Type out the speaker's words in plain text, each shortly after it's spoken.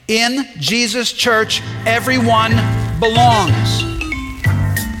In Jesus' church, everyone belongs.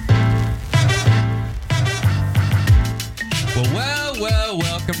 Well,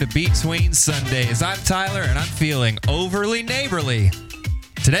 welcome to Between Sundays. I'm Tyler, and I'm feeling overly neighborly.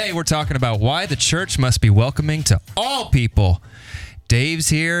 Today, we're talking about why the church must be welcoming to all people. Dave's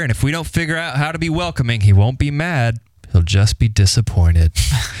here, and if we don't figure out how to be welcoming, he won't be mad. He'll just be disappointed.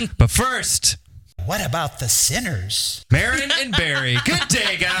 But first, What about the sinners? Marin and Barry. Good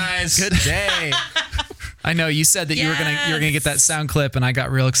day, guys. Good day. I know you said that you were gonna get that sound clip, and I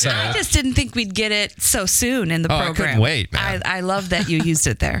got real excited. I just didn't think we'd get it so soon in the program. I couldn't wait, man. I love that you used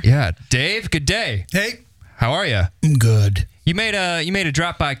it there. Yeah, Dave. Good day. Hey, How are you? I'm good. You made a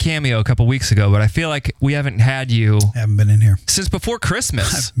drop by cameo a couple weeks ago, but I feel like we haven't had you Haven't been in here. since before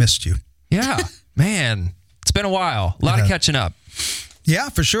Christmas. I've missed you. Yeah, man, it's been a while. A lot of catching up. Yeah,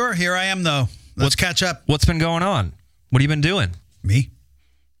 for sure. Here I am, though. Let's catch up. What's been going on? What have you been doing? Me?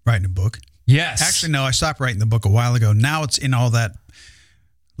 Writing a book. Yes. Actually, no, I stopped writing the book a while ago. Now it's in all that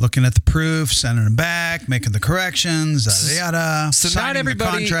looking at the proof, sending them back, making the corrections, yada, yada, So not signing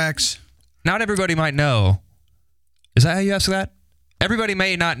everybody- the contracts. not everybody might know. Is that how you ask that? Everybody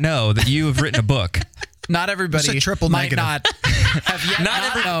may not know that you have written a book. Not everybody It's a triple might negative. not have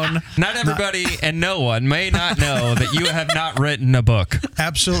yet known. Not everybody and no one may not know that you have not written a book.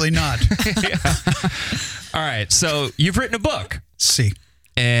 Absolutely not. All right, so you've written a book. See.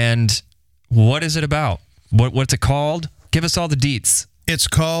 And what is it about? What's it called? Give us all the deets. It's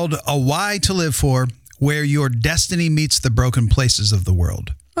called A Why to Live For, Where Your Destiny Meets the Broken Places of the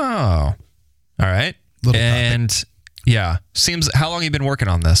World. Oh, all right. Little and yeah, how long have you been working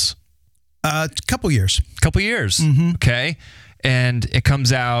on this? A couple years. Couple years. Okay. And it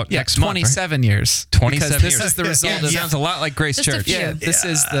comes out next month, right? 27 years. 27 Because years. This is the result of. Sounds a lot like Grace Just a Church. few. Yeah, this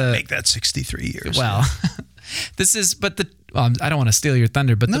is Make that 63 years. well. This is, but I don't want to steal your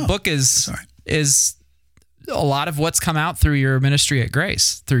thunder, but the No, book that's all right. is a lot of what's come out through your ministry at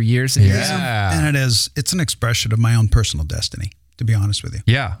Grace through years and years. Yeah. And it's an expression of my own personal destiny, to be honest with you.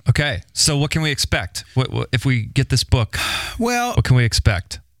 Yeah. Okay. So what can we expect? What if we get this book? Well, What can we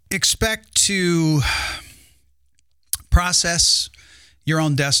expect? expect to process your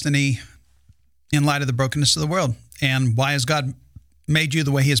own destiny in light of the brokenness of the world. And why has God made you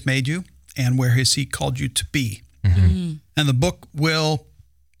the way he has made you? And where has he called you to be? And the book will,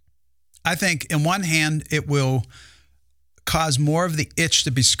 I think, in one hand, it will cause more of the itch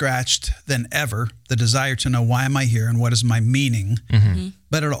to be scratched than ever, the desire to know why am I here and what is my meaning.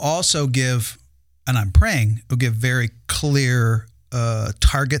 But it'll also give, and I'm praying, it'll give very clear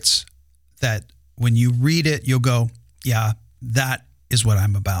targets that when you read it, you'll go, yeah, that is what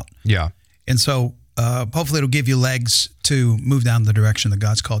I'm about. Yeah. And so hopefully it'll give you legs to move down the direction that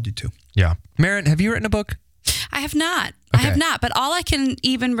God's called you to. Yeah. Marin, have you written a book? I have not. Okay. I have not. But all I can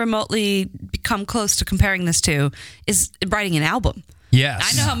even remotely come close to comparing this to is writing an album. Yes.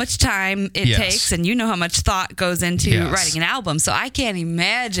 I know how much time it Yes. takes, and you know how much thought goes into Yes. writing an album. So I can't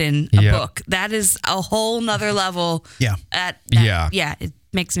imagine a Yep. book. That is a whole nother level. Yeah. Yeah. It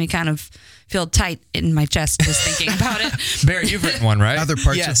makes me kind of feel tight in my chest just thinking about it. Barry, you've written one, right? Other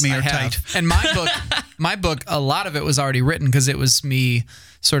parts Yes, of me I are have. tight. And my book, a lot of it was already written because it was me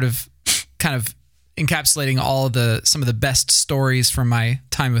sort of kind of encapsulating some of the best stories from my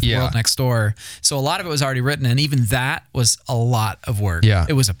time with World Next Door. So a lot of it was already written, and even that was a lot of work. Yeah.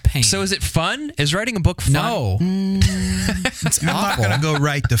 It was a pain. So is it fun? Is writing a book fun? No. It's I'm not awful. going to go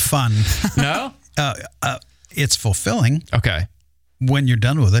right to fun. No? It's fulfilling Okay. when you're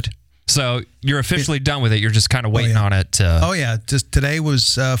done with it. So you're officially done with it. You're just kind of waiting on it to... Oh yeah, just today was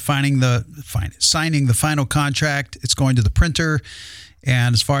signing the final contract. It's going to the printer,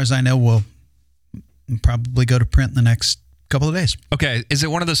 and as far as I know, we'll probably go to print in the next couple of days. Okay. Is it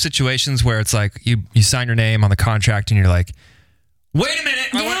one of those situations where it's like you sign your name on the contract and you're like, wait a minute,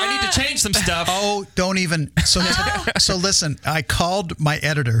 I need to change some stuff. Oh, don't even. So listen, I called my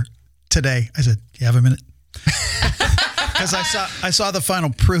editor today. I said, "You have a minute?" Because I saw the final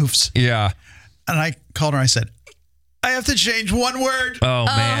proofs, Yeah. and I called her. I said, "I have to change one word." Oh,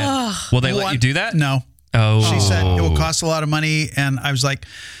 man. Will they let you do that? No. Oh. She said it will cost a lot of money, and I was like,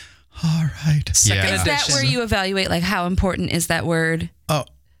 "All right." Second Yeah. Is that where you evaluate, like, how important is that word? Oh,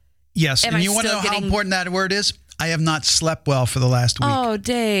 yes. Am And I you want to know still how getting- important that word is? I have not slept well for the last week. Oh,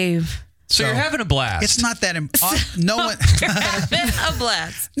 Dave. So you're having a blast. It's not that no one. A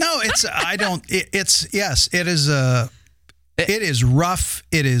blast. No, it's I don't. It's yes. It is It is rough.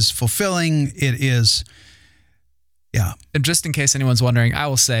 It is fulfilling. It is. Yeah. And just in case anyone's wondering, I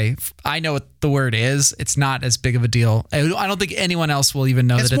will say I know what the word is. It's not as big of a deal. I don't think anyone else will even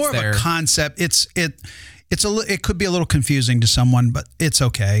know It's that more it's there. of a concept. it could be a little confusing to someone, but it's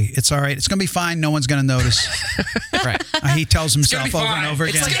okay. It's all right. It's going to be fine. No one's going to notice. Right. He tells himself over and over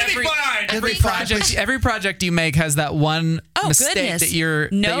again. It's like It'll be fine. every project you make has that one mistake goodness. that you're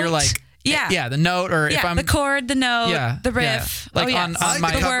like, yeah, the note, or if I'm the chord, the note, Yeah, the riff, yeah. Like on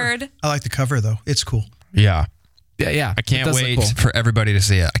my the cover. word. I like the cover though. It's cool. Yeah. yeah. I can't wait for everybody to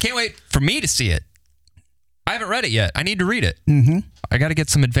see it. I can't wait for me to see it. I haven't read it yet. I need to read it. Mm-hmm. I got to get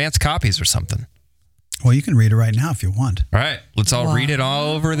some advanced copies or something. Well, you can read it right now if you want. All right. Let's all read it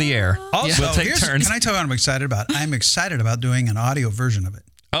all over the air. Also, we'll take turns. Can I tell you what I'm excited about? I'm excited about doing an audio version of it.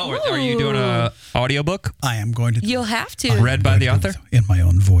 Oh, are you doing a audiobook? I am going to. You'll have to. Read by the author? In my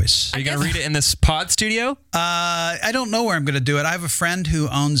own voice. Are you going to read it in this pod studio? I don't know where I'm going to do it. I have a friend who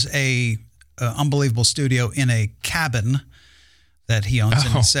owns a unbelievable studio in a cabin that he owns,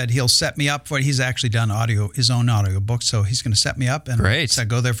 and he said he'll set me up for it. He's actually done his own audio book, so he's going to set me up. And Great. So I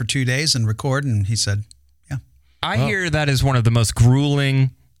go there for 2 days and record, and he said, yeah. I hear that is one of the most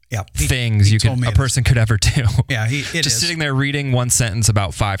grueling things he a person could ever do. Yeah, just sitting there reading one sentence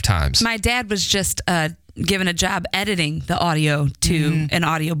about 5 times. My dad was just given a job editing the audio to an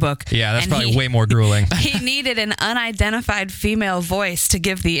audiobook. Yeah, that's probably way more grueling. He needed an unidentified female voice to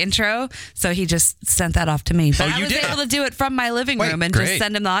give the intro, so he just sent that off to me. But I was able to do it from my living room and just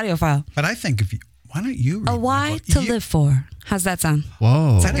send him the audio file. But I think why don't you read A Why to Live For. How's that sound?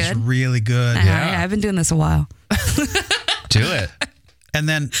 Whoa. That is really good. Yeah, I've been doing this a while. Do it. And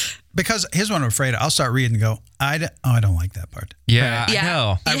then, because here's what I'm afraid of. I'll start reading and go, I don't like that part. Yeah, Yeah. I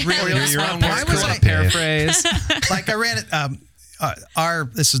know. I really You're your own Why worst was I critic. paraphrase. Like I ran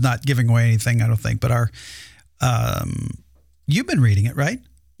it. This is not giving away anything, I don't think, but you've been reading it, right?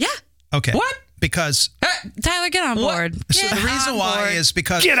 Yeah. Okay. What? Because Tyler, get on board. so the reason why is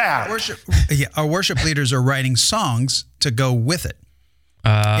because our worship leaders are writing songs to go with it in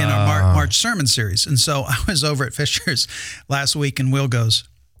our March sermon series. And so I was over at Fisher's last week, and Will goes,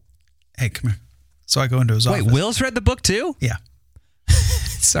 "Hey, come here." So I go into his office. Wait, Will's read the book too? Yeah.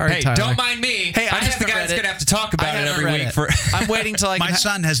 Sorry, Hey, Tyler. don't mind me. Hey, I I'm just the haven't guy read that's it. going to have to talk about I it haven't every read week. it. I'm waiting till My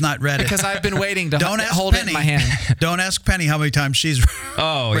son has not read it. because I've been waiting to Don't ask hold Penny. it in my hand. Don't ask Penny how many times she's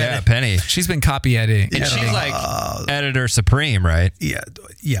Oh, read yeah, it. Penny. She's been copy editing. And she's like editor supreme, right?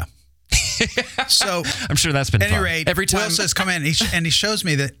 Yeah. So I'm sure that's been at any fun. rate, Every time- Will says, "Come in," and he shows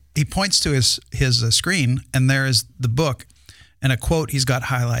me that he points to his screen, and there is the book, and a quote he's got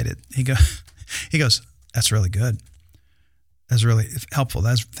highlighted. He goes, "That's really good. That's really helpful.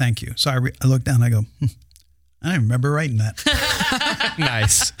 Thank you." So I look down, and I go, I don't remember writing that.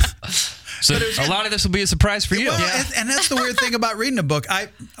 Nice. So a lot of this will be a surprise for you. Well, and that's the weird thing about reading a book.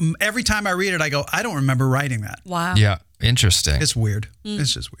 Every time I read it, I go, I don't remember writing that. Wow. Yeah, interesting. It's weird.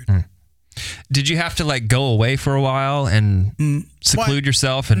 It's just weird. Did you have to like go away for a while and seclude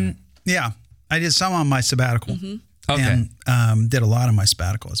yourself? And Yeah, I did some on my sabbatical. Okay. And did a lot on my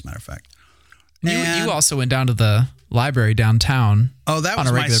sabbatical, as a matter of fact. You also went down to the library downtown. That on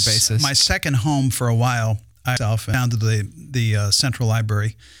was a regular basis. My second home for a while. I myself down to the Central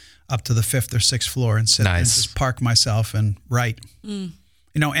Library, up to the 5th or 6th floor, and sit and just park myself and write. You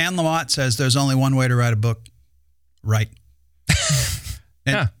know, Anne Lamott says there's only one way to write a book: write.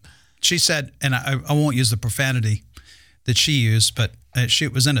 And she said, and I won't use the profanity that she used, but she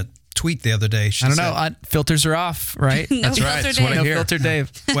was in a tweet the other day. She I don't said, know. Filters are off, right? No That's right. filter That's what I Dave. hear. No filter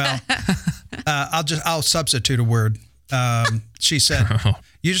Dave. Well, I'll substitute a word. She said,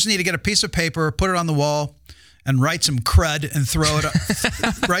 you just need to get a piece of paper, put it on the wall, and write some crud and throw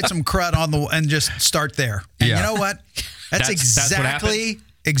it. Write some crud on the and just start there. And you know what? That's exactly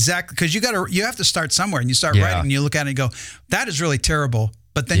because you have to start somewhere, and you start writing, and you look at it and you go, that is really terrible.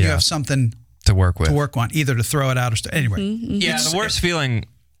 But then you have something to work with, on, either to throw it out or anyway. Yeah, the worst feeling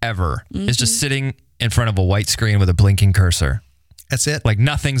ever is just sitting in front of a white screen with a blinking cursor. That's it. Like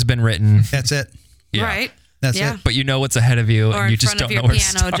nothing's been written. That's it. Yeah. Right. That's Yeah. it. But you know what's ahead of you, Or and you in just front don't of your know where to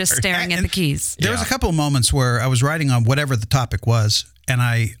piano, start. just staring at the keys. There was a couple of moments where I was writing on whatever the topic was, and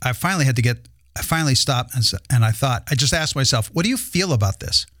I finally stopped and I thought, I just asked myself, what do you feel about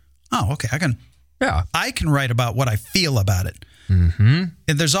this? Oh, okay, I can write about what I feel about it. Mm-hmm.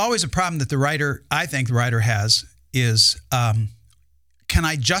 And there's always a problem that I think the writer has is, can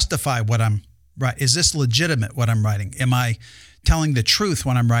I justify what I'm writing? Is this legitimate, what I'm writing? Am I telling the truth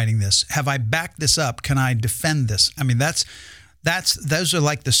when I'm writing this? Have I backed this up? Can I defend this? I mean, those are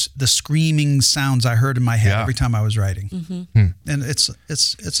like the screaming sounds I heard in my head every time I was writing. Mm-hmm. And it's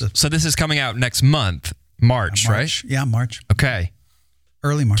So this is coming out next month, March, right? Yeah, March. Okay.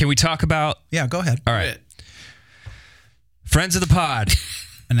 Early March. Can we talk about? Yeah, go ahead. All right. Friends of the pod,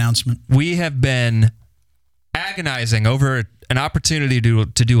 Announcement. we have been agonizing over an opportunity to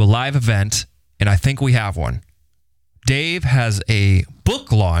do a live event and I think we have one. Dave has a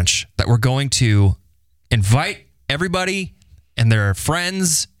book launch that we're going to invite everybody and their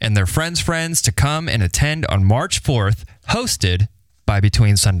friends and their friends' friends to come and attend on March 4th, hosted by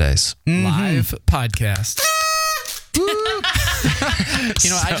Between Sundays. Live podcast. I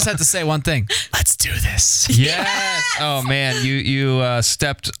just have to say one thing. Let's do this. Yes. Oh man, you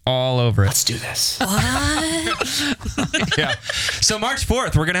stepped all over it. Let's do this. What? Yeah. So March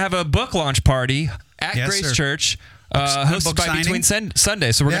 4th, we're gonna have a book launch party at Grace Church, hosted by Between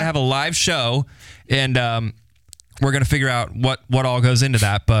Sundays. So we're gonna have a live show, and we're gonna figure out what all goes into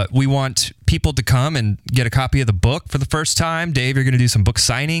that. But we want people to come and get a copy of the book for the first time. Dave, you're gonna do some book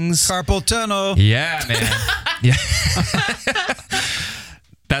signings. Carpal tunnel. Yeah, man. Yeah.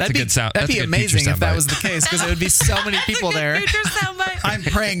 That's a good sound. That'd be amazing if that was the case, because it would be so many people there. I'm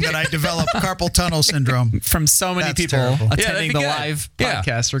praying that I develop carpal tunnel syndrome from so many people attending the live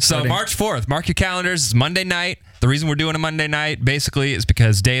podcast recording. So March 4th, mark your calendars. It's Monday night. The reason we're doing a Monday night basically is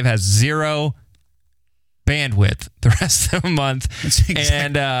because Dave has zero bandwidth the rest of the month.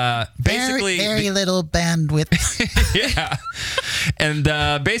 And basically very little bandwidth. Yeah. And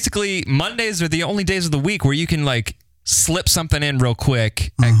basically Mondays are the only days of the week where you can like slip something in real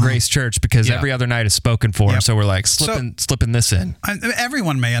quick at Grace Church, because every other night is spoken for. So we're like slipping this in.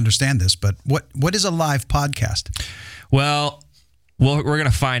 Everyone may understand this, but what is a live podcast? Well, we're going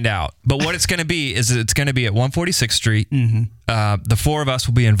to find out. But what it's going to be is it's going to be at 146th Street. The four of us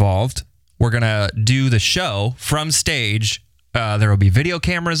will be involved. We're going to do the show from stage. There will be video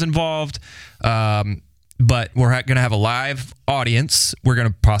cameras involved. But we're going to have a live audience. We're going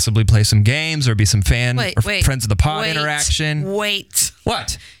to possibly play some games. There'll be some friends of the pod interaction. Wait.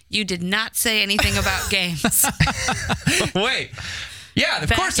 What? You did not say anything about games. Wait. Yeah,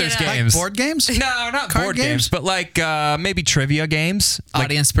 of course there's Like games. board games? No, not board games, but like maybe trivia games.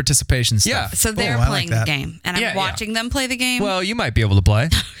 Audience participation stuff. Yeah. So they're playing the game, and I'm watching them play the game? Well, you might be able to play.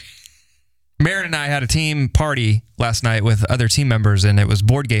 Marin and I had a team party last night with other team members, and it was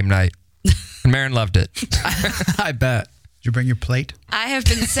board game night. And Marin loved it. I bet. Did you bring your plate? I have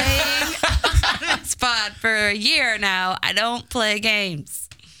been saying on this pod for a year now, I don't play games.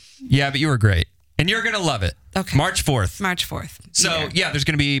 Yeah, but you were great. And you're going to love it. Okay. March 4th. March 4th. So, there's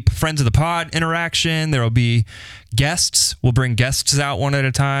going to be Friends of the Pod interaction. There will be guests. We'll bring guests out one at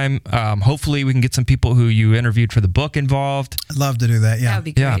a time. Hopefully, we can get some people who you interviewed for the book involved. I'd love to do that, That would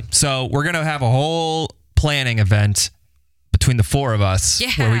be great. Yeah. So, we're going to have a whole planning event between the four of us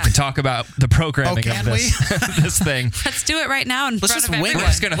where we can talk about the programming of this thing. Let's do it right now in front of everyone.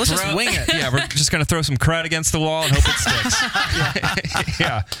 Let's just wing it. Yeah, we're just going to throw some crud against the wall and hope it sticks.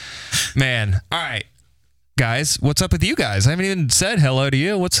 Yeah. Man. All right. Guys, what's up with you guys? I haven't even said hello to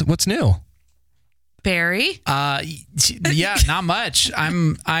you. What's new? Barry? Yeah, not much.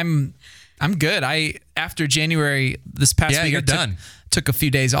 I'm good. After January this past week, I took a few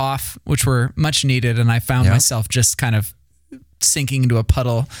days off, which were much needed, and I found myself just kind of sinking into a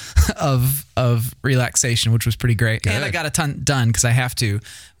puddle of relaxation, which was pretty great. Good. And I got a ton done because I have to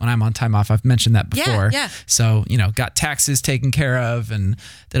when I'm on time off. I've mentioned that before. Yeah. So, got taxes taken care of and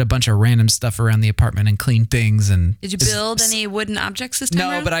did a bunch of random stuff around the apartment and cleaned things. And did you build any wooden objects this time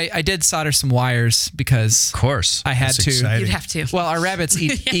around? But I did solder some wires because of course I had to. Exciting. You'd have to. Well, our rabbits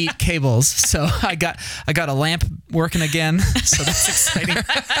eat cables, so I got a lamp working again. So that's exciting.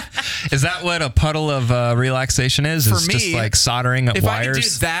 Is that what a puddle of relaxation is? For it's me, just like soldering up if wires. I could do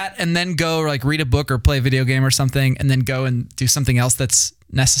that and then go like read a book or play a video game or something, and then go and do something else that's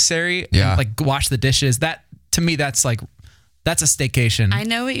necessary, like wash the dishes. That to me, that's a staycation. I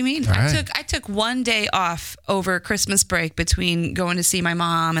know what you mean. I took one day off over Christmas break between going to see my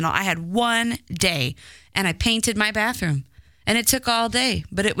mom and all. I had one day, and I painted my bathroom. And it took all day,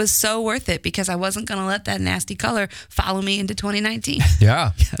 but it was so worth it because I wasn't going to let that nasty color follow me into 2019.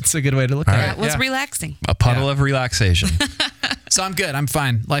 Yeah. That's a good way to look at it. It was relaxing. A puddle of relaxation. So I'm good. I'm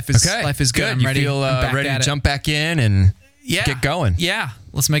fine. Life is good. I'm ready. You feel ready to jump back in and get going. Yeah.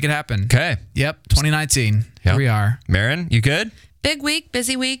 Let's make it happen. Okay. Yep. 2019. Here we are. Marin, you good? Big week,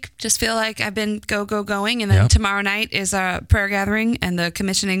 busy week. Just feel like I've been going. And then tomorrow night is a prayer gathering and the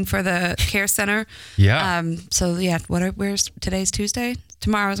commissioning for the care center. Yeah. Where's today's Tuesday?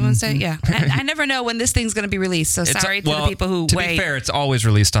 Tomorrow's Wednesday? Yeah. I never know when this thing's going to be released. So sorry to the people who wait. To be fair, it's always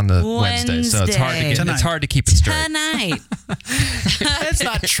released on the Wednesday. So it's hard to keep it straight. Tonight. It's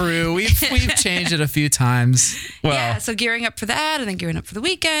not true. We've changed it a few times. Well, so gearing up for that and then gearing up for the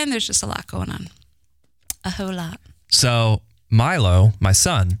weekend. There's just a lot going on. A whole lot. So Milo, my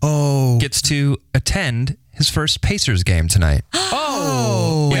son, gets to attend his first Pacers game tonight.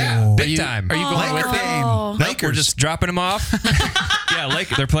 Oh, yeah, Big time. Are you going Laker with it? game. Oh. Nope, Lakers. we're just dropping them off. Yeah,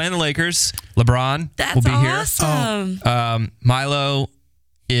 they're playing the Lakers. LeBron That's will be awesome. here. Milo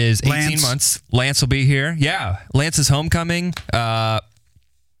is 18 Lance. months. Lance will be here. Yeah, Lance's homecoming.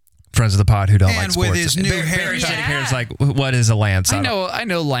 Friends of the pod who don't like And sports. with his new Barry haircut. sitting here is like, what is a Lance? I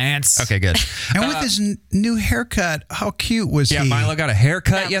know Lance. Okay, good. And with his new haircut, how cute was Yeah, he? Milo got a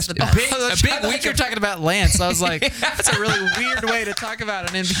haircut That was yesterday. the A best. big I thought week you were of talking about Lance. I was like, that's a really weird way to talk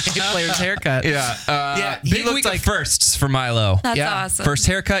about an NBA player's haircut. Yeah, he big looked week like- of firsts for Milo. That's yeah. awesome. First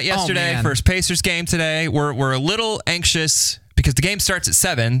haircut yesterday, man. first Pacers game today. We're a little anxious because the game starts at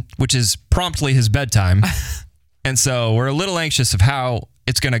 7, which is promptly his bedtime. And so we're a little anxious of how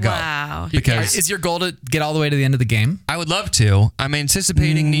it's going to go. Wow. Because Is your goal to get all the way to the end of the game? I would love to. I'm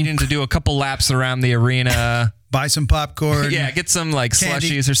anticipating needing to do a couple laps around the arena. Buy some popcorn. Yeah, get some like Candy.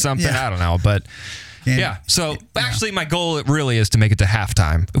 slushies or something. Yeah. I don't know, but Candy. yeah. So actually, my goal really is to make it to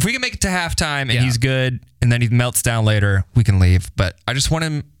halftime. If we can make it to halftime and Yeah. he's good, and then he melts down later, we can leave. But I just want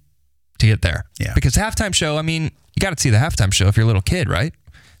him to get there. Yeah. Because halftime show, I mean, you got to see the halftime show if you're a little kid, right?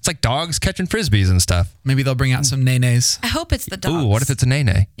 It's like dogs catching frisbees and stuff. Maybe they'll bring out some nays. I hope it's the dogs. Ooh, what if it's a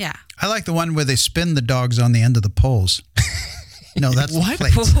nene? Yeah. I like the one where they spin the dogs on the end of the poles. No, that's the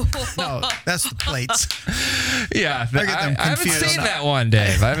plates. No, That's the plates. Yeah, I get them I haven't confused. seen that one,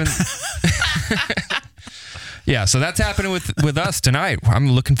 Dave. I haven't. Yeah, so that's happening with us tonight.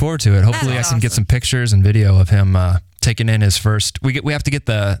 I'm looking forward to it. Hopefully, That's I can get awesome. some pictures and video of him taking in his first. We have to get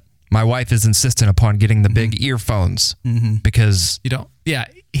My wife is insistent upon getting the big earphones because you don't. Yeah,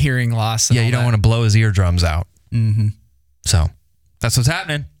 hearing loss. And you all don't that. want to blow his eardrums out. Mm-hmm. So that's what's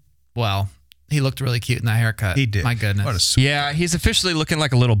happening. Well, he looked really cute in that haircut. He did. My goodness. What a sweet. Yeah, he's officially looking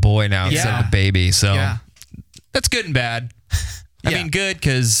like a little boy now instead Yeah. of a baby. So Yeah. that's good and bad. I Yeah. mean, good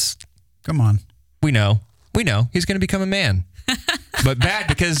because Come on. we know he's going to become a man. But bad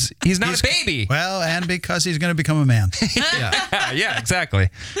because he's not a baby. Well, and because he's going to become a man. Yeah. Yeah, exactly.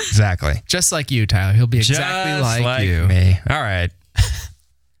 Exactly. Just like you, Tyler. He'll be exactly Just like you. me. All right.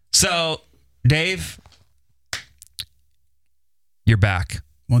 So, Dave, you're back.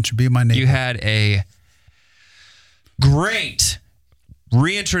 Won't you be my neighbor? You had a great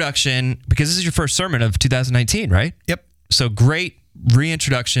reintroduction because this is your first sermon of 2019, right? Yep. So great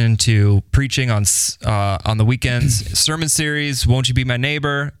reintroduction to preaching on the weekends. Sermon series, Won't You Be My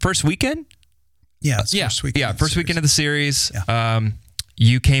Neighbor? First weekend? Yeah. It's Yeah. First weekend. Yeah, of the first weekend of series. the series.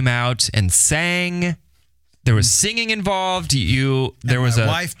 You came out and sang. There was singing involved. There was my a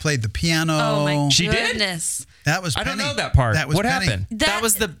wife played the piano. Oh my She did? goodness. That was I don't Penny. know that part. That was What Penny. happened? That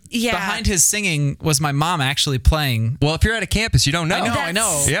was the yeah. behind his singing was my mom actually playing. Well, if you're at a campus, you don't know. I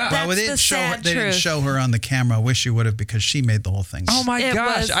know. Yeah. Well, That's they didn't the show her. sad They didn't truth. show her on the camera. I wish you would have because she made the whole thing. Oh my It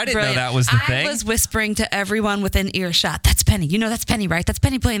gosh, was I didn't brilliant. know that was the thing. I was whispering to everyone within earshot. That's Penny. You know that's Penny, right? That's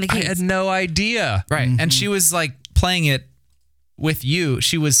Penny playing the I keys. had no idea. Right. And she was like playing it with you.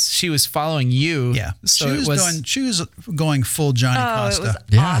 She was following you. Yeah. So she was going full Johnny Costa. it was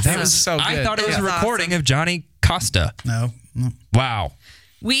Yeah, awesome. that was so I good. thought it was It a was recording of Johnny Costa. No. Wow.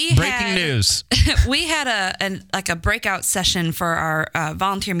 We Breaking had, news. We had a breakout session for our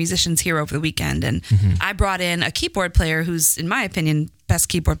volunteer musicians here over the weekend, and I brought in a keyboard player who's, in my opinion, best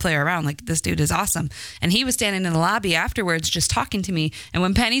keyboard player around. Like, this dude is awesome, and he was standing in the lobby afterwards, just talking to me. And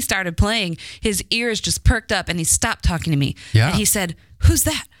when Penny started playing, his ears just perked up, and he stopped talking to me. Yeah. And he said, "Who's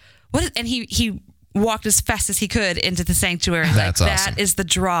that? What?" And he walked as fast as he could into the sanctuary. That's like, awesome. That is the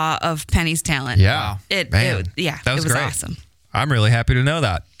draw of Penny's talent. Yeah. It Man, it was great. awesome. I'm really happy to know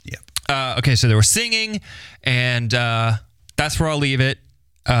that. Yeah. Okay, so there was singing, and that's where I'll leave it.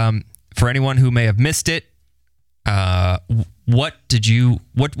 For anyone who may have missed it, what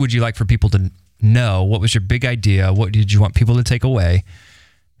would you like for people to know? What was your big idea? What did you want people to take away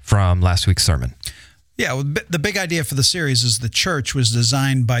from last week's sermon? Yeah, well, the big idea for the series is the church was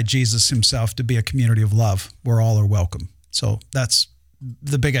designed by Jesus himself to be a community of love where all are welcome. So that's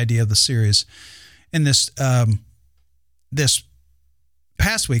the big idea of the series. In this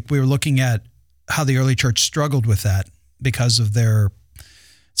past week, we were looking at how the early church struggled with that because of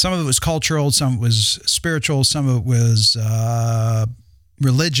some of it was cultural, some of it was spiritual, some of it was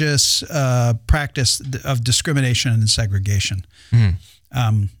religious practice of discrimination and segregation.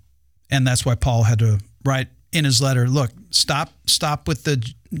 And that's why Paul had to write in his letter, look, stop with the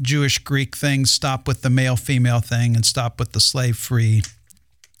Jewish Greek thing, stop with the male-female thing, and stop with the slave-free.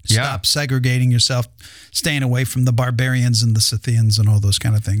 Yeah. Stop segregating yourself, staying away from the barbarians and the Scythians and all those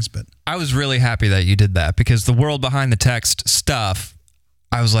kind of things. But I was really happy that you did that because the world behind the text stuff,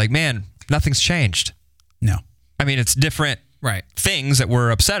 I was like, man, nothing's changed. no. I mean, it's different Right. things that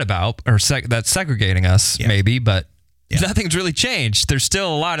we're upset about or that's segregating us, maybe, but nothing's really changed. There's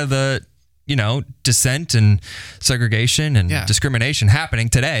still a lot of the, dissent and segregation and discrimination happening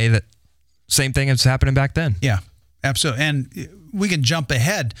today. That same thing is happening back then. Yeah, absolutely. And we can jump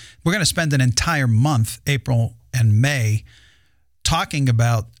ahead. We're going to spend an entire month, April and May, talking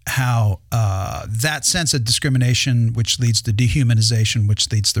about how that sense of discrimination, which leads to dehumanization,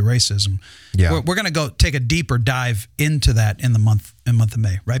 which leads to racism. Yeah. We're going to go take a deeper dive into that in the month of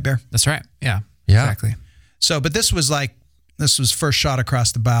May. Right, Bear? That's right. Yeah. Exactly. So, but this was first shot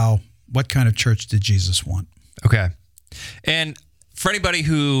across the bow. What kind of church did Jesus want? Okay. And for anybody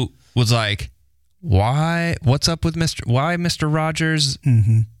who was like, what's up with Mr. Rogers?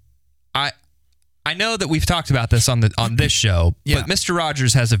 Mm-hmm. I know that we've talked about this on this show, but Mr.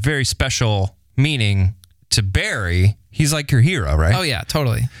 Rogers has a very special meaning to Barry. He's like your hero, right? Oh yeah,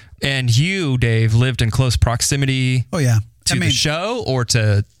 totally. And you, Dave, lived in close proximity. Oh yeah, to the show or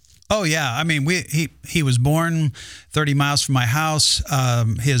to. Oh yeah, I mean, he was born 30 miles from my house.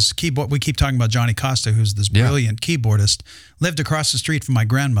 His keyboard. We keep talking about Johnny Costa, who's this brilliant keyboardist. Lived across the street from my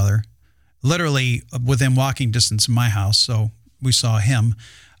grandmother, literally within walking distance of my house. So we saw him.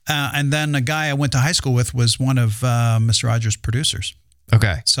 And then a guy I went to high school with was one of Mr. Rogers' producers.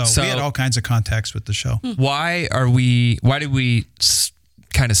 Okay. So we had all kinds of contacts with the show. Why did we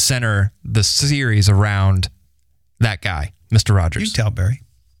kind of center the series around that guy, Mr. Rogers? You tell, Barry.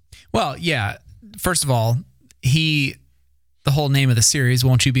 Well, yeah. First of all, the whole name of the series,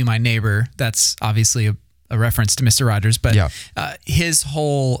 Won't You Be My Neighbor? That's obviously a reference to Mr. Rogers, but his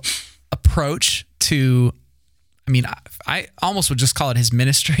whole approach to, I almost would just call it his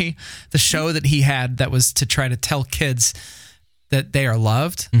ministry. The show that he had that was to try to tell kids that they are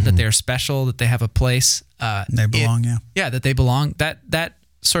loved, that they are special, that they have a place. They belong, Yeah, that they belong. That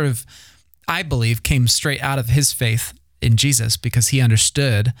sort of, I believe, came straight out of his faith in Jesus, because he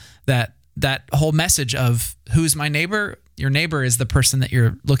understood that whole message of who's my neighbor? Your neighbor is the person that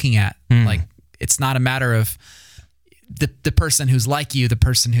you're looking at. Like, it's not a matter of the person who's like you, the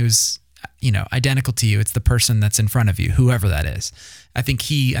person who's identical to you. It's the person that's in front of you, whoever that is. I think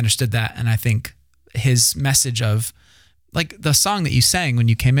he understood that. And I think his message of, like, the song that you sang when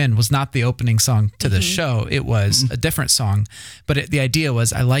you came in was not the opening song to the show. It was a different song, but the idea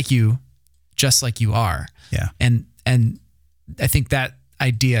was, I like you just like you are. Yeah. And I think that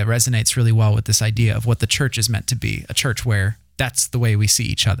idea resonates really well with this idea of what the church is meant to be, a church where that's the way we see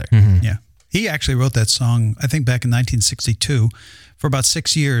each other. Yeah. He actually wrote that song, I think, back in 1962. For about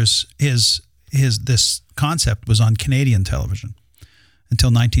 6 years, this concept was on Canadian television until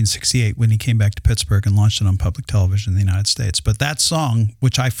 1968, when he came back to Pittsburgh and launched it on public television in the United States. But that song,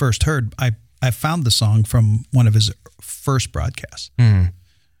 which I first heard, I found the song from one of his first broadcasts.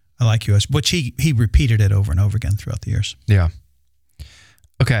 I Like You, which he repeated it over and over again throughout the years. Yeah.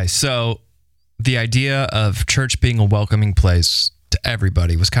 Okay, so the idea of church being a welcoming place to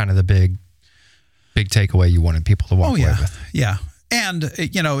everybody was kind of the big takeaway you wanted people to walk away with. Yeah. And,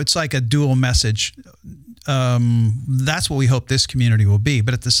 it's like a dual message. That's what we hope this community will be.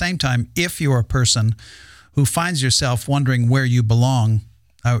 But at the same time, if you're a person who finds yourself wondering where you belong,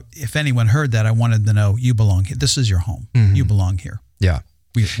 if anyone heard that, I wanted to know, you belong here. This is your home. You belong here. Yeah.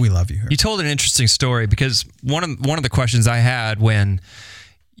 We love you here. You told an interesting story, because one of the questions I had when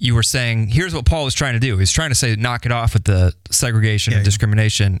you were saying, here's what Paul was trying to do. He's trying to say, knock it off with the segregation and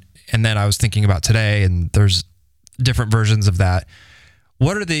discrimination. And then I was thinking about today, and there's different versions of that.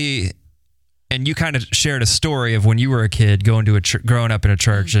 And you kind of shared a story of when you were a kid growing up in a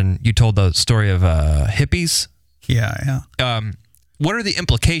church, and you told the story of hippies. Yeah. What are the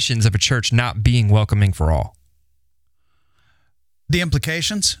implications of a church not being welcoming for all? The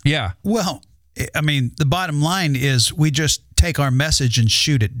implications? Yeah. Well, the bottom line is we just take our message and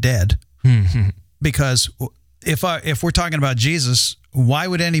shoot it dead. Because if we're talking about Jesus, why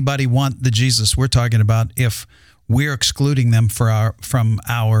would anybody want the Jesus we're talking about if we're excluding them from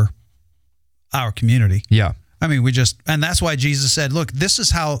our community? Yeah. And that's why Jesus said, look, this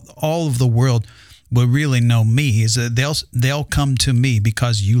is how all of the world will really know me, is that they'll come to me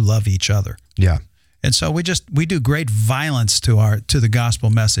because you love each other. Yeah. And so we do great violence to the gospel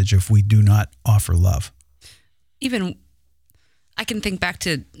message if we do not offer love. Even I can think back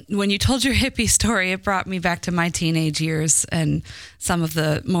to when you told your hippie story, it brought me back to my teenage years and some of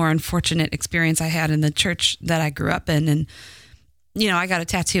the more unfortunate experience I had in the church that I grew up in. And, I got a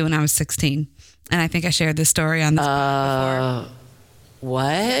tattoo when I was 16. And I think I shared this story on this before.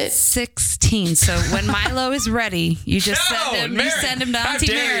 What? 16. So when Milo is ready, you just No, send him. Maren, You send him to how Auntie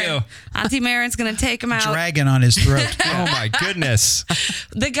dare Maren. you. Auntie Maren's gonna take him out. Dragging on his throat. Oh my goodness.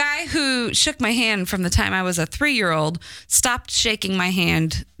 The guy who shook my hand from the time I was a 3-year-old stopped shaking my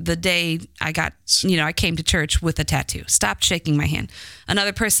hand the day I got, I came to church with a tattoo. Stopped shaking my hand.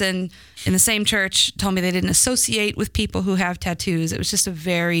 Another person in the same church told me they didn't associate with people who have tattoos. It was just a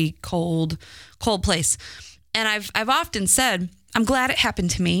very cold place. And I've often said, I'm glad it happened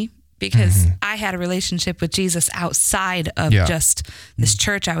to me because I had a relationship with Jesus outside of just this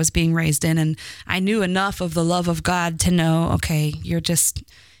church I was being raised in. And I knew enough of the love of God to know, okay, you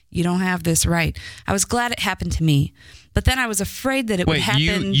don't have this right. I was glad it happened to me. But then I was afraid that it would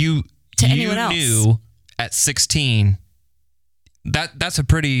happen to anyone else. You knew at 16, that's a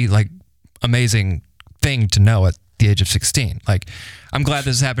pretty amazing thing to know at the age of 16. I'm glad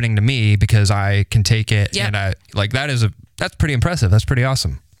this is happening to me because I can take it. Yep. And that's pretty impressive. That's pretty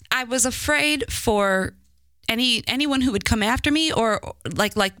awesome. I was afraid for anyone who would come after me or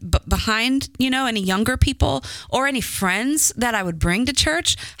behind, any younger people or any friends that I would bring to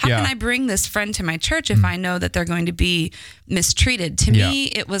church. How can I bring this friend to my church if I know that they're going to be mistreated? To me,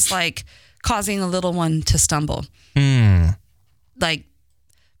 it was like causing a little one to stumble.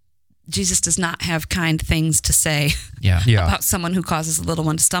 Jesus does not have kind things to say about someone who causes a little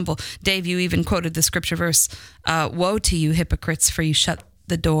one to stumble. Dave, you even quoted the scripture verse, woe to you hypocrites, for you shut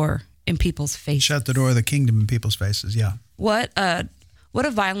the door in people's faces. Shut the door of the kingdom in people's faces, yeah. What a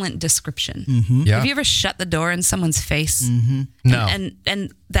violent description. Yeah. Have you ever shut the door in someone's face? No.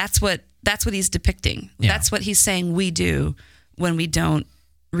 And that's what he's depicting. Yeah. That's what he's saying we do when we don't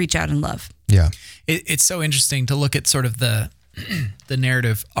reach out in love. Yeah. It's so interesting to look at sort of the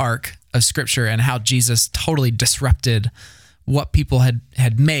narrative arc of Scripture and how Jesus totally disrupted what people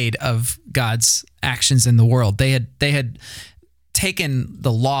had made of God's actions in the world. They had taken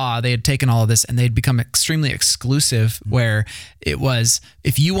the law, they had taken all of this, and they had become extremely exclusive, where it was,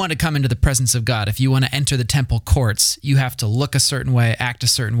 if you want to come into the presence of God, if you want to enter the temple courts, you have to look a certain way, act a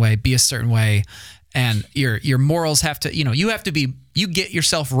certain way, be a certain way, and your morals have to, you get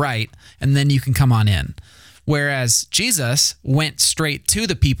yourself right, and then you can come on in. Whereas Jesus went straight to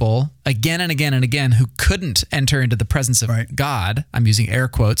the people again and again and again who couldn't enter into the presence of God. I'm using air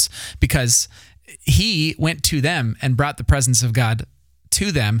quotes because he went to them and brought the presence of God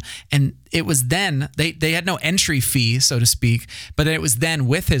to them. And it was then, they had no entry fee, so to speak, but it was then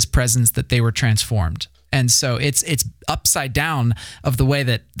with his presence that they were transformed. And so it's upside down of the way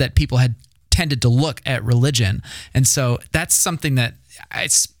that people had tended to look at religion. And so that's something that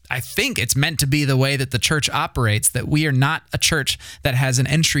I think it's meant to be the way that the church operates, that we are not a church that has an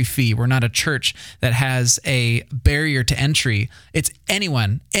entry fee. We're not a church that has a barrier to entry. It's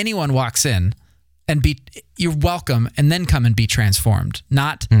anyone walks in and you're welcome, and then come and be transformed,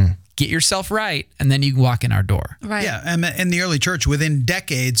 not get yourself right and then you can walk in our door. Right. Yeah, and in the early church, within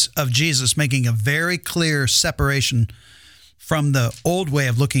decades of Jesus making a very clear separation from the old way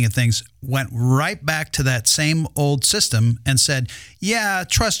of looking at things, went right back to that same old system and said, yeah,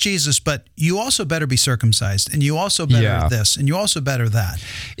 trust Jesus, but you also better be circumcised, and you also better this, and you also better that.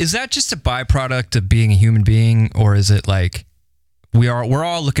 Is that just a byproduct of being a human being, or is it like we're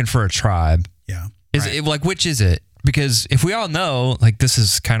all looking for a tribe? Yeah. Is it which is it? Because if we all know, this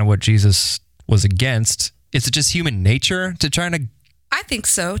is kind of what Jesus was against, is it just human nature to try to... I think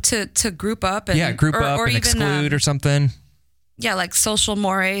so, to group up and... group up or and even, exclude or something? Yeah, like social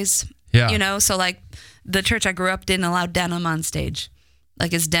mores. Yeah. So the church I grew up didn't allow denim on stage.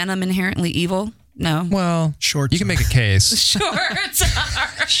 Is denim inherently evil? No. Well, shorts. You can make a case. Shorts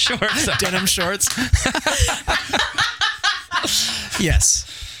are. Shorts are. Denim shorts. Yes.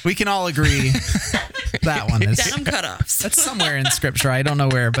 We can all agree that one is. Denim cutoffs. That's somewhere in Scripture. I don't know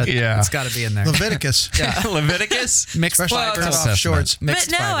where, but it's got to be in there. Leviticus. Leviticus? Mixed Especially fibers. cut off shorts. But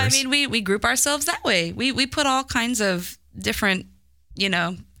no, fibers. I mean, we group ourselves that way. We put all kinds of different,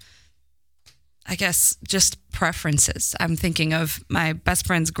 I guess, just preferences. I'm thinking of my best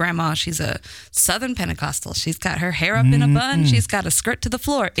friend's grandma. She's a Southern Pentecostal. She's got her hair up in a bun. She's got a skirt to the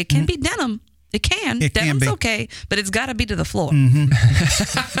floor. It can be denim. It can. Denim's okay, but it's got to be to the floor.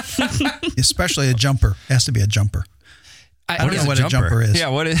 Especially a jumper. It has to be a jumper. I don't know what a jumper is. Yeah,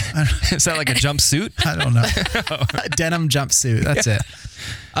 what is that, like a jumpsuit? I don't know. A denim jumpsuit. That's it.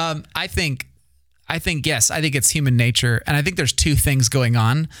 I think yes. I think it's human nature, and I think there's two things going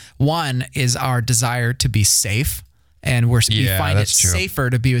on. One is our desire to be safe, and we find it safer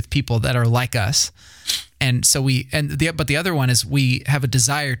to be with people that are like us. And so but the other one is we have a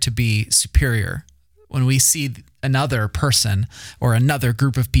desire to be superior. When we see another person or another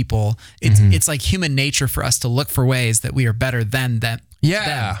group of people, it's like human nature for us to look for ways that we are better than them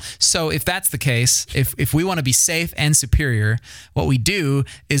Yeah. them. So if that's the case, if we want to be safe and superior, what we do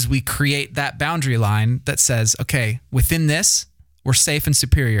is we create that boundary line that says, okay, within this, we're safe and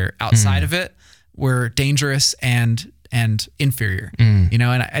superior. Outside of it, we're dangerous and inferior. You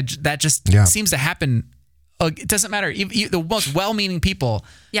know, and that just seems to happen. It doesn't matter. The most well-meaning people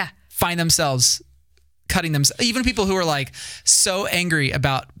find themselves cutting them. Even people who are like so angry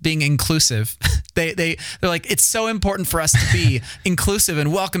about being inclusive, they're like, it's so important for us to be inclusive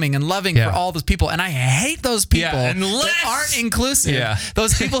and welcoming and loving for all those people. And I hate those people that aren't inclusive. Yeah.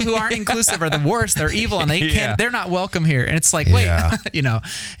 Those people who aren't inclusive are the worst. They're evil and they're not welcome here. And it's like, wait, you know,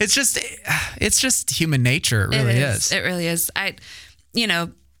 it's just human nature. It really is. It really is.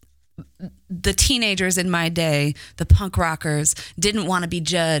 The teenagers in my day, the punk rockers, didn't want to be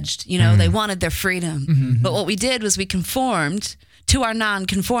judged. You know, they wanted their freedom. But what we did was we conformed to our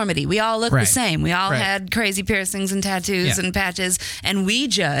non-conformity. We all looked the same. We all had crazy piercings and tattoos and patches, and we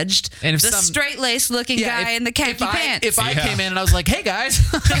judged the straight-laced looking guy in the khaki pants. If I came in and I was like, hey guys,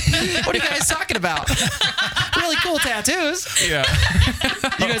 what are you guys talking about? Really cool tattoos. Yeah.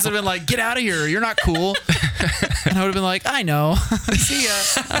 You guys have been like, get out of here. You're not cool. And I would have been like, I know. See ya.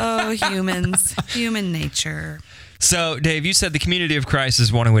 Oh, humans. Human nature. So, Dave, you said the community of Christ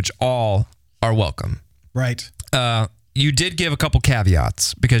is one in which all are welcome. Right. You did give a couple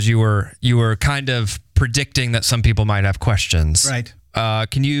caveats because you were kind of predicting that some people might have questions. Right.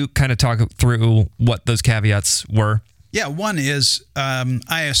 Can you kind of talk through what those caveats were? Yeah, one is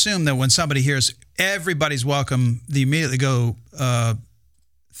I assume that when somebody hears everybody's welcome, they immediately go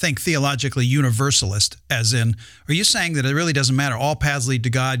think theologically universalist, as in, are you saying that it really doesn't matter? All paths lead to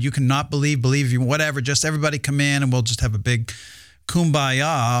God. You cannot believe you, whatever, just everybody come in and we'll just have a big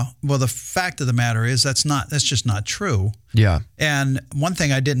kumbaya. Well, the fact of the matter is that's just not true. Yeah. And one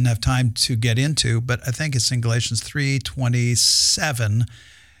thing I didn't have time to get into, but I think it's in Galatians 3:27,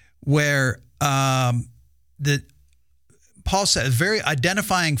 where Paul said a very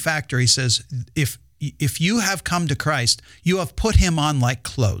identifying factor. He says, if you have come to Christ, you have put him on like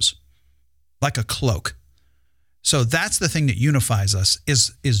clothes, like a cloak. So that's the thing that unifies us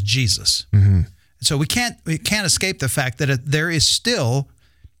is Jesus. Mm-hmm. So we can't escape the fact that there is still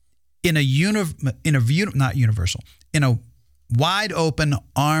in a wide open,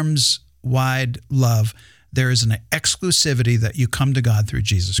 arms wide love, there is an exclusivity that you come to God through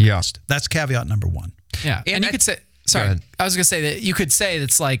Jesus Christ. Yeah. That's caveat number one. Yeah. And you could say, sorry, I was going to say that you could say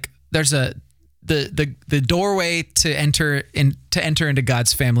it's like there's the doorway to enter into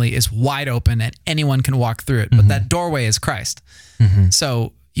God's family is wide open and anyone can walk through it. But that doorway is Christ.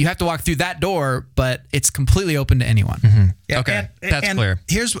 So you have to walk through that door, but it's completely open to anyone. Yeah, okay, that's clear.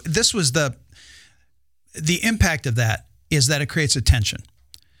 This was the impact of that is that it creates a tension.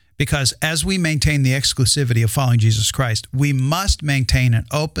 Because as we maintain the exclusivity of following Jesus Christ, we must maintain an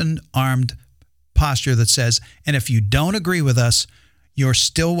open-armed posture that says, and if you don't agree with us, you're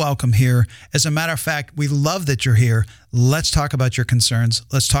still welcome here. As a matter of fact, we love that you're here. Let's talk about your concerns.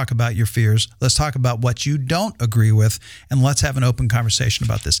 Let's talk about your fears. Let's talk about what you don't agree with, and let's have an open conversation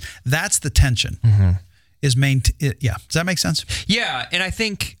about this. That's the tension. Does that make sense? Yeah, and I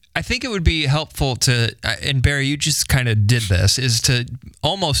think it would be helpful to, and Barry, you just kind of did this, is to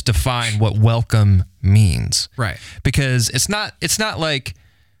almost define what welcome means. Right. Because it's not like,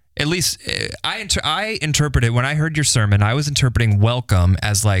 at least I interpret it when I heard your sermon, I was interpreting welcome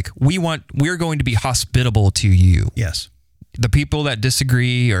as like, we're going to be hospitable to you. Yes. The people that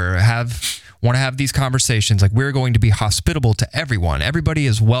disagree or want to have these conversations, like we're going to be hospitable to everyone. Everybody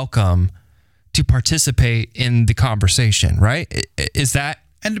is welcome to participate in the conversation, right? Is that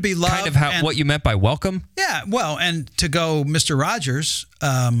and to be loved, kind of what you meant by welcome? Yeah, well, and to go, Mr. Rogers,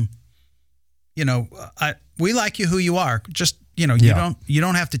 we like you who you are. Just, you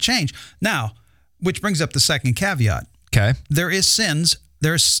don't have to change. Now, which brings up the second caveat. Okay. There is sins,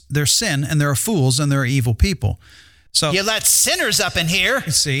 there's sin, and there are fools, and there are evil people. So you let sinners up in here,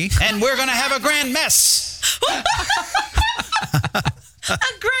 see, and we're going to have a grand mess. A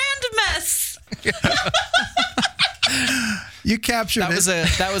grand mess. You captured it.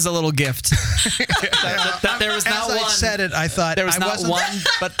 That was a little gift. There was not one. I said it, I thought there was not one,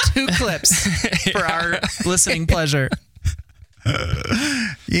 but two clips for our listening pleasure.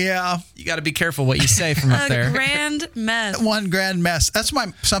 Yeah, you got to be careful what you say from up there. A grand mess. One grand mess. That's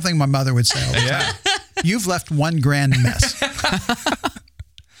something my mother would say all the time. You've left one grand mess.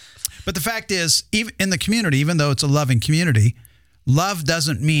 But the fact is, even in the community, even though it's a loving community, love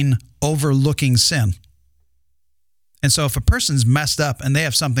doesn't mean overlooking sin. And so if a person's messed up and they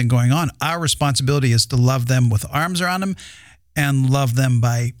have something going on, our responsibility is to love them with arms around them and love them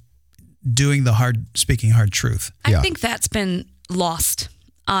by speaking hard truth. I think that's been lost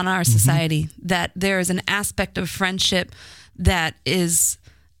on our society, that there is an aspect of friendship that is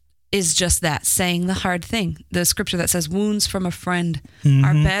just that, saying the hard thing. The scripture that says wounds from a friend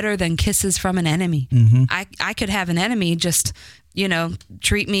are better than kisses from an enemy. I could have an enemy just,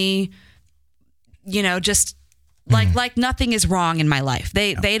 treat me, just like nothing is wrong in my life.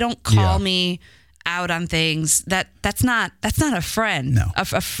 They don't call me out on things. That's not a friend. No.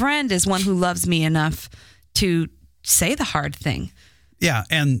 A friend is one who loves me enough to say the hard thing. Yeah,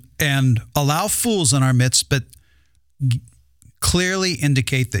 and allow fools in our midst, but clearly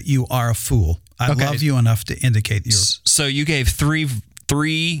indicate that you are a fool. I love you enough to indicate you're. So you gave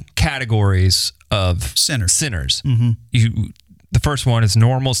three categories of Sinners. The first one is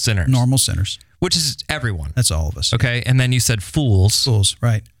normal sinners. Normal sinners. Which is everyone. That's all of us. Okay, and then you said fools. Fools,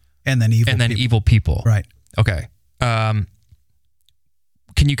 right. And then evil people. Right. Okay. Can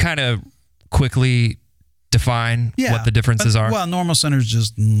you kind of quickly define what the differences are? Well, normal sinners,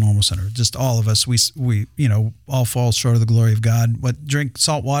 just normal sinners. Just all of us. We all fall short of the glory of God. Drink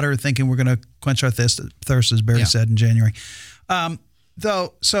salt water thinking we're going to quench our thirst, as Barry said in January.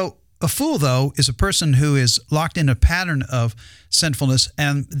 So a fool, though, is a person who is locked in a pattern of sinfulness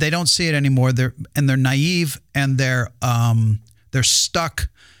and they don't see it anymore. They're naive and they're stuck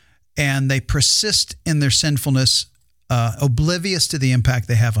and they persist in their sinfulness, oblivious to the impact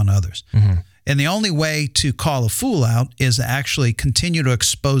they have on others. And the only way to call a fool out is to actually continue to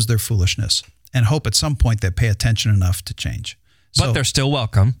expose their foolishness and hope at some point they pay attention enough to change. But they're still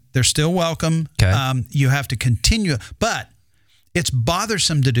welcome. They're still welcome. Okay. You have to continue. But it's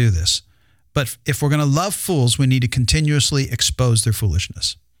bothersome to do this. But if we're going to love fools, we need to continuously expose their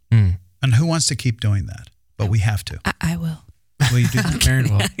foolishness. And who wants to keep doing that? But we have to. I will. Will you do that? Very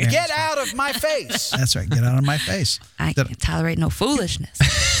well. Get out of my face. That's right. Get out of my face. I can't tolerate no foolishness.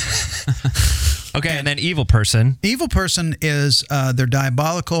 Okay, and then evil person. Evil person is they're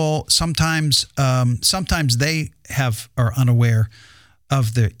diabolical. Sometimes they are unaware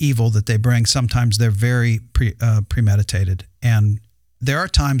of the evil that they bring. Sometimes they're very premeditated. And there are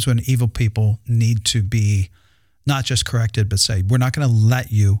times when evil people need to be not just corrected, but say, we're not going to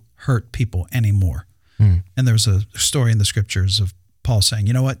let you hurt people anymore. And there's a story in the scriptures of Paul saying,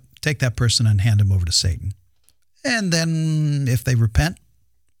 you know what, take that person and hand him over to Satan. And then if they repent,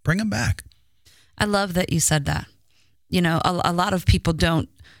 bring them back. I love that you said that. A lot of people don't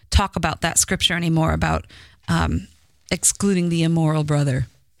talk about that scripture anymore, about excluding the immoral brother.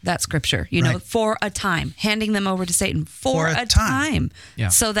 That scripture, Right. for a time, handing them over to Satan for a time. Yeah.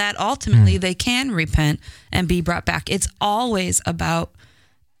 So that ultimately they can repent and be brought back. It's always about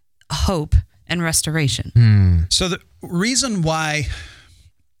hope and restoration. So the reason why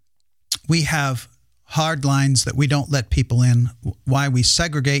we have hard lines that we don't let people in, why we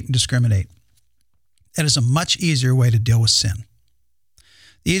segregate and discriminate, that is a much easier way to deal with sin.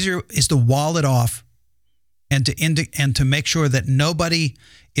 The easier is to wall it off and to make sure that nobody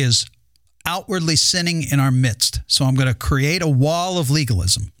is outwardly sinning in our midst. So I'm going to create a wall of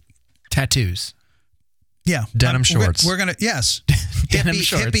legalism. Tattoos. Yeah. Denim shorts. We're going to, yes. Denim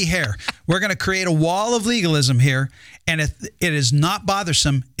shorts. Hippie hair. We're going to create a wall of legalism here. And it is not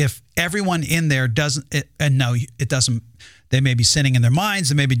bothersome if everyone in there doesn't, it doesn't, they may be sinning in their minds.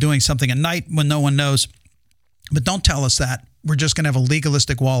 They may be doing something at night when no one knows. But don't tell us that. We're just going to have a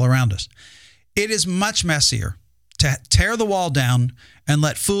legalistic wall around us. It is much messier to tear the wall down and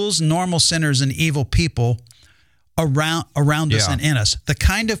let fools, normal sinners, and evil people around us and in us. The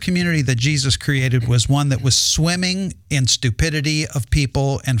kind of community that Jesus created was one that was swimming in stupidity of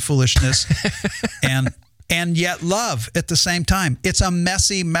people and foolishness and yet love at the same time. It's a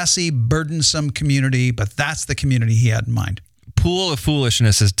messy, burdensome community, but that's the community he had in mind. Pool of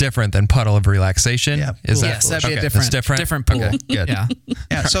foolishness is different than puddle of relaxation. Yeah, Is that Yes, that'd be a that's different pool. Okay, good. Yeah.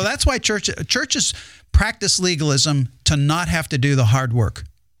 Yeah, so that's why churches practice legalism to not have to do the hard work.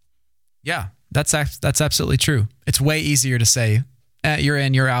 Yeah, that's absolutely true. It's way easier to say you're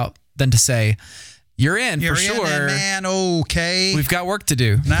in, you're out than to say you're in You're for sure. in, man, okay. We've got work to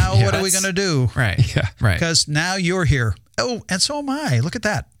do. Now Yeah, what are we that's- going to do? Right. Yeah. Right. Because now you're here. Oh, and so am I. Look at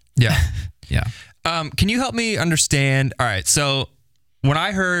that. Yeah. Yeah. Can you help me understand? All right. So when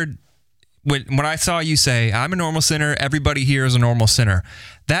I heard, when I saw you say, I'm a normal sinner, everybody here is a normal sinner,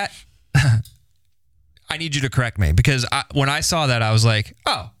 that I need you to correct me, because when I saw that, I was like,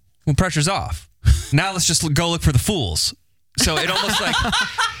 oh, well, pressure's off. Now let's just go look for the fools. So it almost like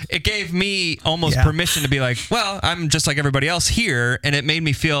it gave me almost permission to be like, well, I'm just like everybody else here. And it made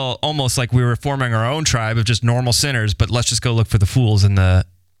me feel almost like we were forming our own tribe of just normal sinners, but let's just go look for the fools and the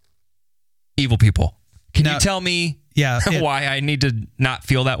evil people. Can you tell me Yeah. why I need to not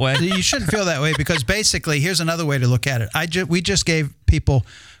feel that way? You shouldn't feel that way because basically, here's another way to look at it. We just gave people,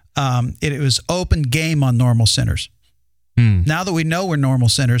 it was open game on normal sinners. Now that we know we're normal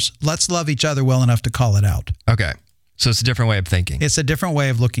sinners, let's love each other well enough to call it out. Okay. So it's a different way of thinking. It's a different way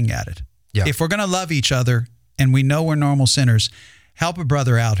of looking at it. Yeah. If we're going to love each other and we know we're normal sinners, help a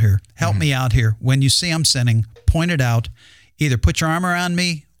brother out here. Help me out here. When you see I'm sinning, point it out. Either put your arm around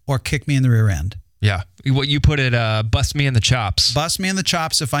me or kick me in the rear end. Yeah. What you put it, bust me in the chops. Bust me in the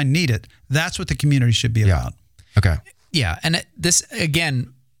chops if I need it. That's what the community should be about. Okay. Yeah. And this,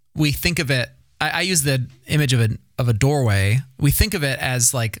 again, we think of it, I use the image of a doorway. We think of it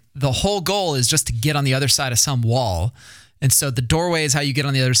as like the whole goal is just to get on the other side of some wall. And so the doorway is how you get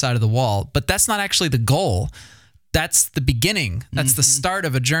on the other side of the wall. But that's not actually the goal. That's the beginning. That's the start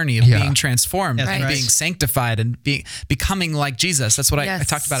of a journey of being transformed, That's and right. being sanctified, and becoming like Jesus. That's what I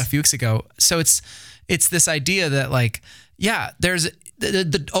talked about a few weeks ago. So it's this idea that like, yeah, there's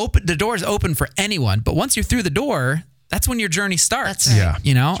the door is open for anyone, but once you're through the door, that's when your journey starts. That's right. Yeah.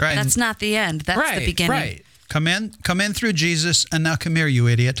 You know, That's right. That's not the end. That's the beginning. Right. Come in through Jesus, and now come here, you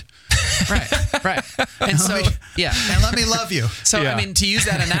idiot. Right. And so, yeah. And let me love you. So, Yeah. I mean, to use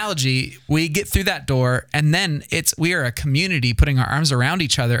that analogy, we get through that door, and then we are a community putting our arms around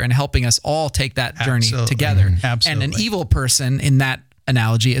each other and helping us all take that journey Absolutely. together. Absolutely. And an evil person in that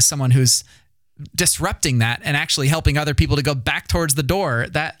analogy is someone who's disrupting that and actually helping other people to go back towards the door,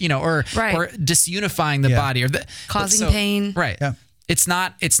 that, you know, or disunifying the body, or Causing pain. Right. Yeah. It's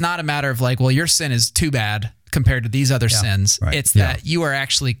not a matter of like, well, your sin is too bad compared to these other sins. right. It's that you are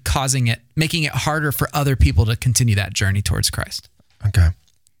actually making it harder for other people to continue that journey towards Christ. Okay.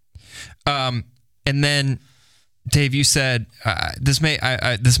 And then, Dave, you said this may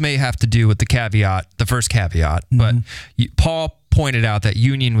have to do with the first caveat, but Paul pointed out that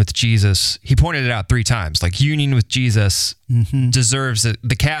union with Jesus, he pointed it out 3 times, like union with Jesus deserves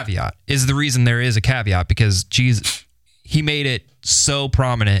the caveat, is the reason there is a caveat, because Jesus, he made it so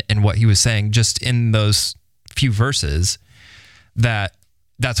prominent in what he was saying just in those few verses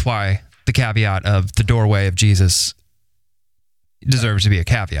that's why the caveat of the doorway of Jesus deserves to be a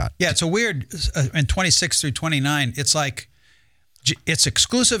caveat. Yeah, it's a weird, in 26 through 29, it's like, it's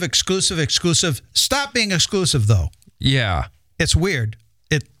exclusive. Stop being exclusive, though. Yeah. It's weird.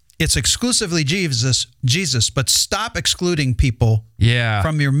 It's exclusively Jesus, but stop excluding people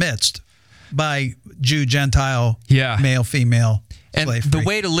from your midst by Jew, Gentile, male, female, and slave the free.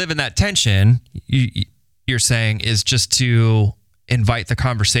 way to live in that tension, you're saying, is just to invite the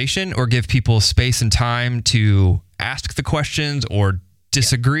conversation or give people space and time to ask the questions or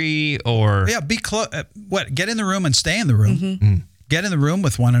disagree or be close. Get in the room and stay in the room. Get in the room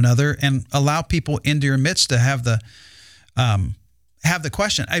with one another and allow people into your midst to have the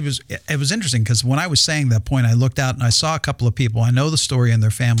question. It was interesting because when I was saying that point, I looked out and I saw a couple of people. I know the story and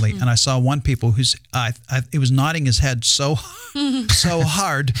their family, and I saw one people who's it was nodding his head so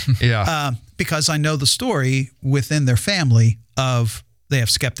hard, because I know the story within their family of they have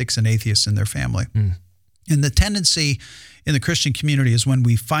skeptics and atheists in their family, and the tendency in the Christian community is when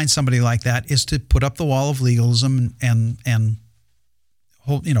we find somebody like that is to put up the wall of legalism and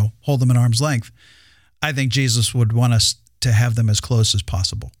hold them at arm's length. I think Jesus would want us to have them as close as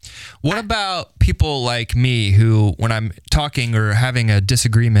possible. What about people like me who, when I'm talking or having a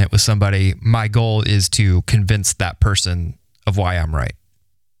disagreement with somebody, my goal is to convince that person of why I'm right?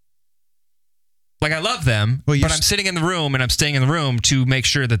 Like, I love them, but I'm sitting in the room and I'm staying in the room to make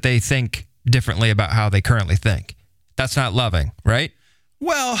sure that they think differently about how they currently think. That's not loving, right?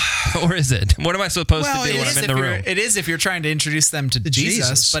 Well, or is it? What am I supposed to do when I'm in the room? It is if you're trying to introduce them to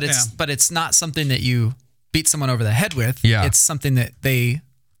Jesus, but it's not something that you beat someone over the head with. Yeah. It's something that they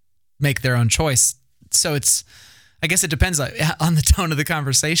make their own choice. So I guess it depends on the tone of the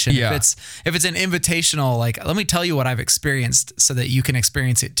conversation. Yeah. If it's an invitational, like, let me tell you what I've experienced so that you can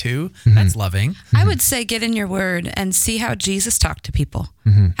experience it too, that's loving. I would say get in your word and see how Jesus talked to people.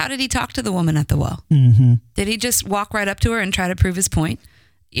 How did he talk to the woman at the well? Did he just walk right up to her and try to prove his point?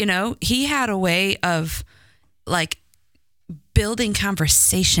 You know, he had a way of like building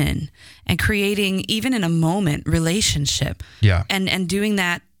conversation and creating, even in a moment, relationship. Yeah. And doing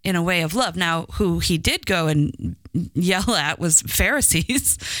that in a way of love. Now, who he did go and yell at was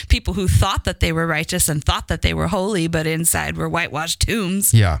Pharisees, people who thought that they were righteous and thought that they were holy, but inside were whitewashed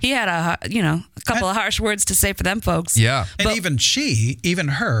tombs. Yeah. He had a couple of harsh words to say for them folks. Yeah. And even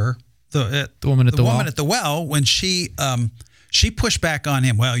her, the woman at the well. woman at the well, when she pushed back on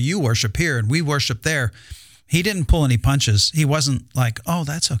him, well, you worship here and we worship there. He didn't pull any punches. He wasn't like, oh,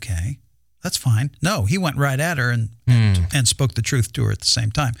 that's okay. That's fine. No, he went right at her and spoke the truth to her at the same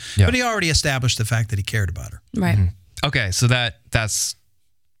time. Yeah. But he already established the fact that he cared about her. Right. Okay, so that's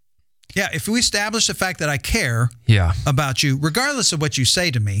Yeah, if we establish the fact that I care yeah. about you, regardless of what you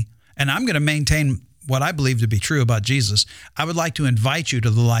say to me, and I'm going to maintain what I believe to be true about Jesus, I would like to invite you to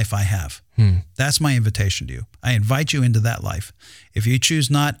the life I have. That's my invitation to you. I invite you into that life. If you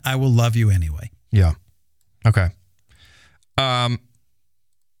choose not, I will love you anyway. Yeah. Okay.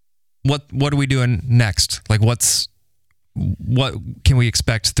 What are we doing next? Like what can we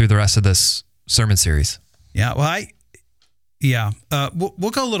expect through the rest of this sermon series? Yeah, well, we'll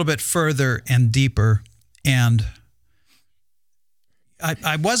go a little bit further and deeper, and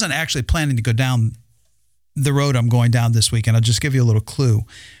I wasn't actually planning to go down the road I'm going down this week, and I'll just give you a little clue.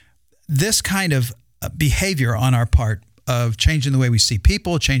 This kind of behavior on our part of changing the way we see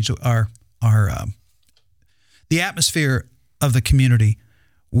people, change the atmosphere of the community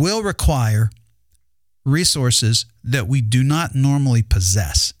will require resources that we do not normally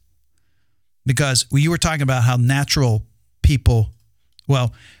possess. Because you were talking about how natural people,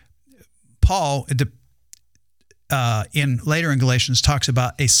 well, Paul later in Galatians talks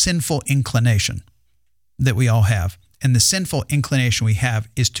about a sinful inclination that we all have. And the sinful inclination we have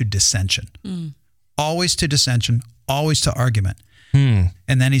is to dissension. Always to dissension, always to argument. And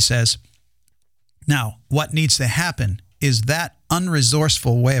then he says, now, what needs to happen is that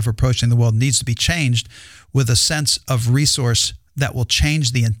unresourceful way of approaching the world needs to be changed with a sense of resource that will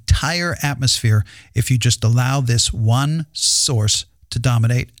change the entire atmosphere if you just allow this one source to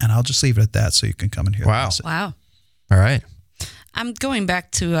dominate. And I'll just leave it at that so you can come and hear the message. Wow. All right. I'm going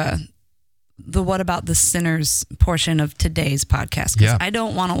back to the what about the sinners portion of today's podcast, because I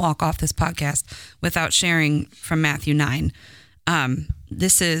don't want to walk off this podcast without sharing from Matthew 9.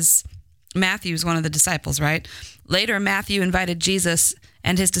 This is Matthew's one of the disciples, right? Later, Matthew invited Jesus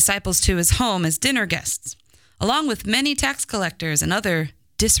and his disciples to his home as dinner guests, along with many tax collectors and other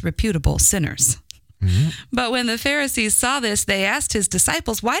disreputable sinners. But when the Pharisees saw this, they asked his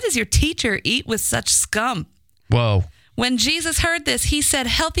disciples, "Why does your teacher eat with such scum?" Whoa. When Jesus heard this, he said,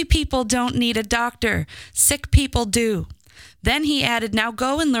 "Healthy people don't need a doctor. Sick people do." Then he added, "Now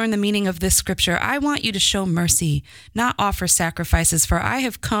go and learn the meaning of this scripture. I want you to show mercy, not offer sacrifices, for I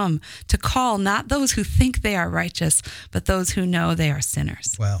have come to call not those who think they are righteous, but those who know they are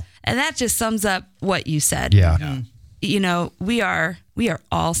sinners." Well, and that just sums up what you said. Yeah. You know, we are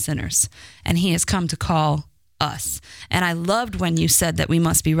all sinners, and he has come to call us. And I loved when you said that we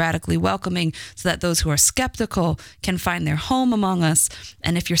must be radically welcoming so that those who are skeptical can find their home among us.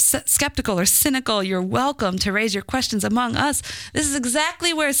 And if you're skeptical or cynical, you're welcome to raise your questions among us. This is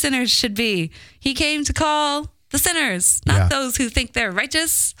exactly where sinners should be. He came to call the sinners, not those who think they're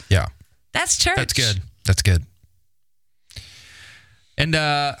righteous. Yeah. That's church. That's good. And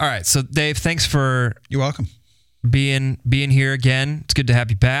all right, so Dave, thanks for you're welcome. Being here again. It's good to have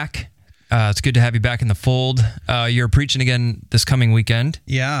you back. It's good to have you back in the fold. You're preaching again this coming weekend.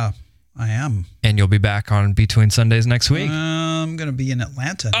 Yeah, I am. And you'll be back on Between Sundays next week. I'm going to be in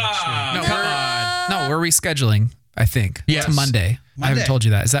Atlanta next week. No, we're rescheduling, I think, to Monday. I haven't told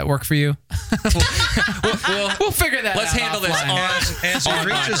you that. Does that work for you? We'll figure that out. Let's handle this as he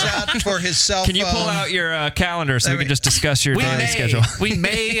reaches out for his cell phone. Can you pull out your calendar so we can just discuss your daily schedule? We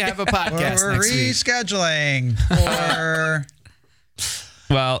may have a podcast we're next week. Rescheduling for...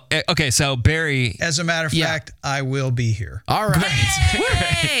 Well, okay, so Barry... As a matter of fact, I will be here. All right.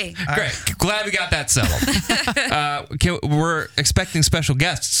 Hey! Great. Glad we got that settled. We're expecting special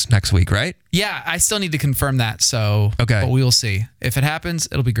guests next week, right? Yeah, I still need to confirm that, so... Okay. But we will see. If it happens,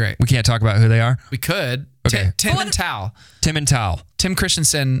 it'll be great. We can't talk about who they are? We could. Okay. Tim and Tal. Tim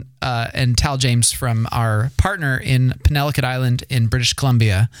Christensen and Tal James from our partner in Penellicut Island in British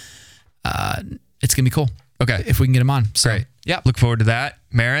Columbia. It's going to be cool. Okay. If we can get them on. So, great. Yeah. Look forward to that.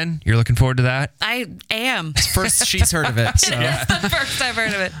 Marin, you're looking forward to that? I am. First she's heard of it. So. It's the first I've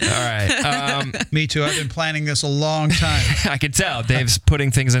heard of it. All right. Me too. I've been planning this a long time. I can tell. Dave's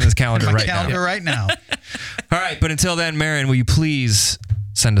putting things in his calendar right now. All right. But until then, Marin, will you please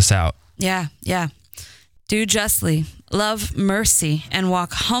send us out? Yeah. Do justly, love mercy, and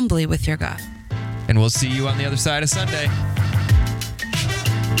walk humbly with your God. And we'll see you on the other side of Sunday.